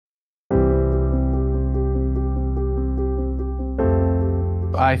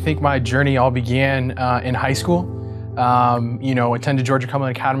I think my journey all began in high school. Attended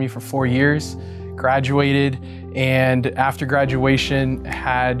Georgia-Cumberland Academy for 4 years, graduated, and after graduation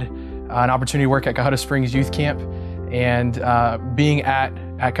had an opportunity to work at Cohutta Springs Youth Camp. And being at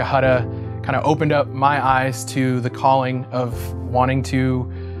Cohutta kind of opened up my eyes to the calling of wanting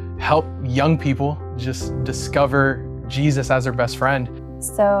to help young people just discover Jesus as their best friend.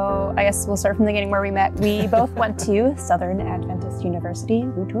 So I guess we'll start from the beginning where we met. We both went to Southern Adventist University,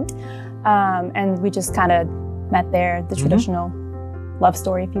 and we just kind of met there, the traditional love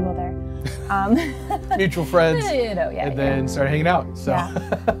story, if you will, there. Mutual friends, and then started hanging out. So.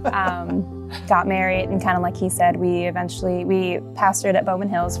 Got married, and kind of like he said, we pastored at Bowman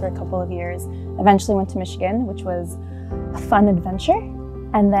Hills for a couple of years, eventually went to Michigan, which was a fun adventure,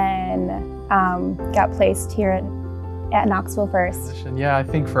 and then got placed here at Knoxville first. Yeah, I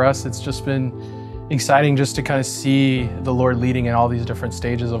think for us it's just been exciting just to kind of see the Lord leading in all these different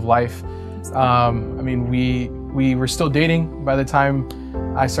stages of life. We were still dating by the time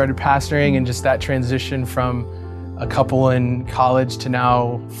I started pastoring, and just that transition from a couple in college to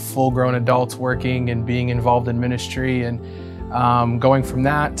now full-grown adults working and being involved in ministry, and going from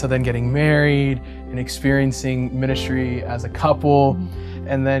that to then getting married and experiencing ministry as a couple,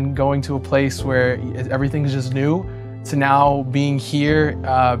 and then going to a place where everything's just new, to now being here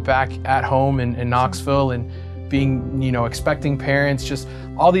back at home in Knoxville, and being, expecting parents, just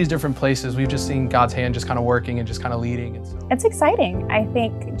all these different places. We've just seen God's hand just kind of working and just kind of leading. And so it's exciting, I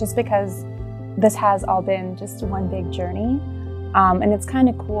think, just because this has all been just one big journey. And it's kind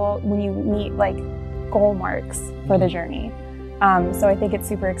of cool when you meet like goal marks for the journey. So I think it's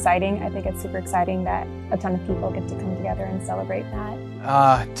super exciting. I think it's super exciting that a ton of people get to come together and celebrate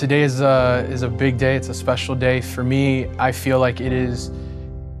that. Today is a big day. It's a special day for me. I feel like it is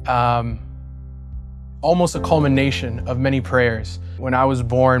almost a culmination of many prayers. When I was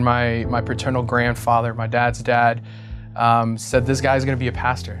born, my paternal grandfather, my dad's dad, said this guy's gonna be a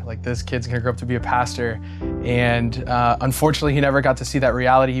pastor. Like, this kid's gonna grow up to be a pastor. And unfortunately, he never got to see that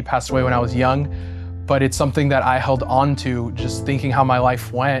reality. He passed away when I was young, but it's something that I held on to, just thinking how my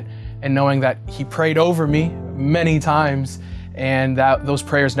life went and knowing that he prayed over me many times, and that those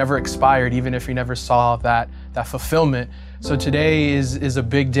prayers never expired, even if he never saw that fulfillment. So today is a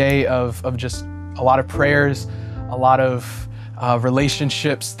big day of just a lot of prayers, a lot of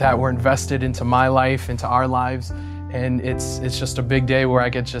relationships that were invested into my life, into our lives. And it's just a big day where I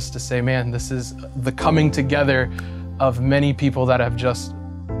get just to say, man, this is the coming together of many people that have just,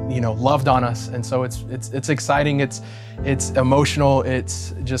 loved on us. And so it's exciting, it's emotional,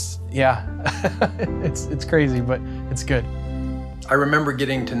 it's just, yeah, it's crazy, but it's good. I remember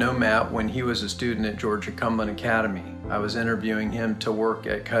getting to know Matt when he was a student at Georgia-Cumberland Academy. I was interviewing him to work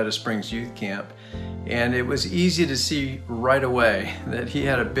at Cohutta Springs Youth Camp, and it was easy to see right away that he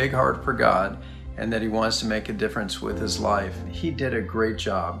had a big heart for God and that he wants to make a difference with his life. He did a great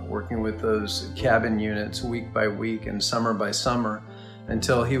job working with those cabin units week by week and summer by summer,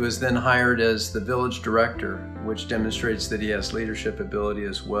 until he was then hired as the village director, which demonstrates that he has leadership ability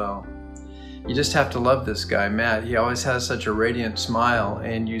as well. You just have to love this guy, Matt. He always has such a radiant smile,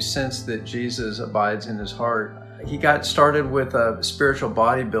 and you sense that Jesus abides in his heart. He got started with a spiritual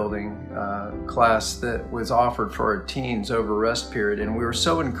bodybuilding class that was offered for our teens over rest period, and we were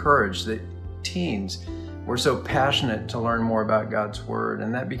so encouraged that teens were so passionate to learn more about God's Word,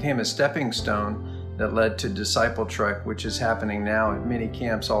 and that became a stepping stone that led to Disciple Trek, which is happening now at many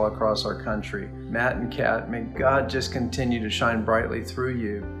camps all across our country. Matt and Kat, may God just continue to shine brightly through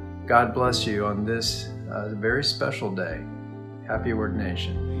you. God bless you on this very special day. Happy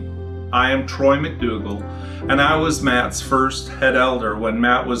ordination. I am Troy McDougall, and I was Matt's first head elder when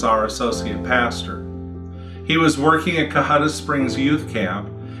Matt was our associate pastor. He was working at Cohutta Springs Youth Camp,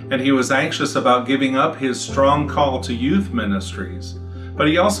 and he was anxious about giving up his strong call to youth ministries, but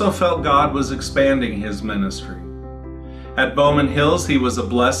he also felt God was expanding his ministry. At Bowman Hills, he was a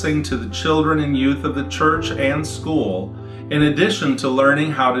blessing to the children and youth of the church and school, in addition to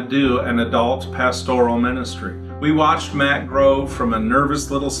learning how to do an adult pastoral ministry. We watched Matt grow from a nervous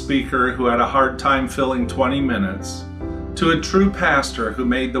little speaker who had a hard time filling 20 minutes to a true pastor who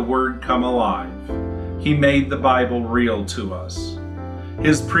made the Word come alive. He made the Bible real to us.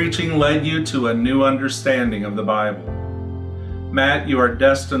 His preaching led you to a new understanding of the Bible. Matt, you are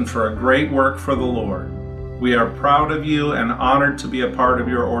destined for a great work for the Lord. We are proud of you and honored to be a part of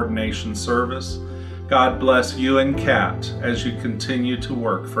your ordination service. God bless you and Kat as you continue to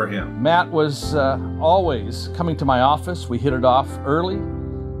work for Him. Matt was always coming to my office. We hit it off early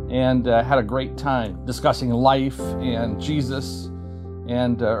and had a great time discussing life and Jesus.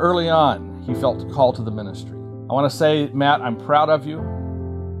 And early on, he felt a call to the ministry. I want to say, Matt, I'm proud of you.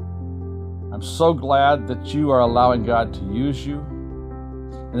 I'm so glad that you are allowing God to use you.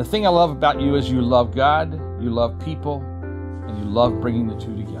 And the thing I love about you is you love God, you love people, and you love bringing the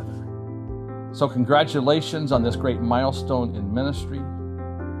two together. So congratulations on this great milestone in ministry.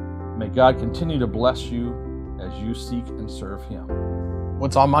 May God continue to bless you as you seek and serve Him.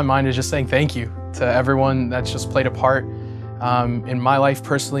 What's on my mind is just saying thank you to everyone that's just played a part in my life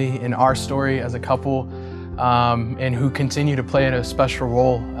personally, in our story as a couple, and who continue to play a special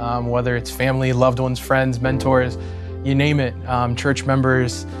role, whether it's family, loved ones, friends, mentors, you name it, church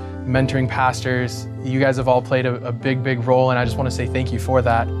members, mentoring pastors. You guys have all played a big, big role, and I just want to say thank you for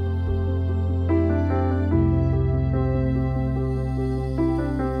that.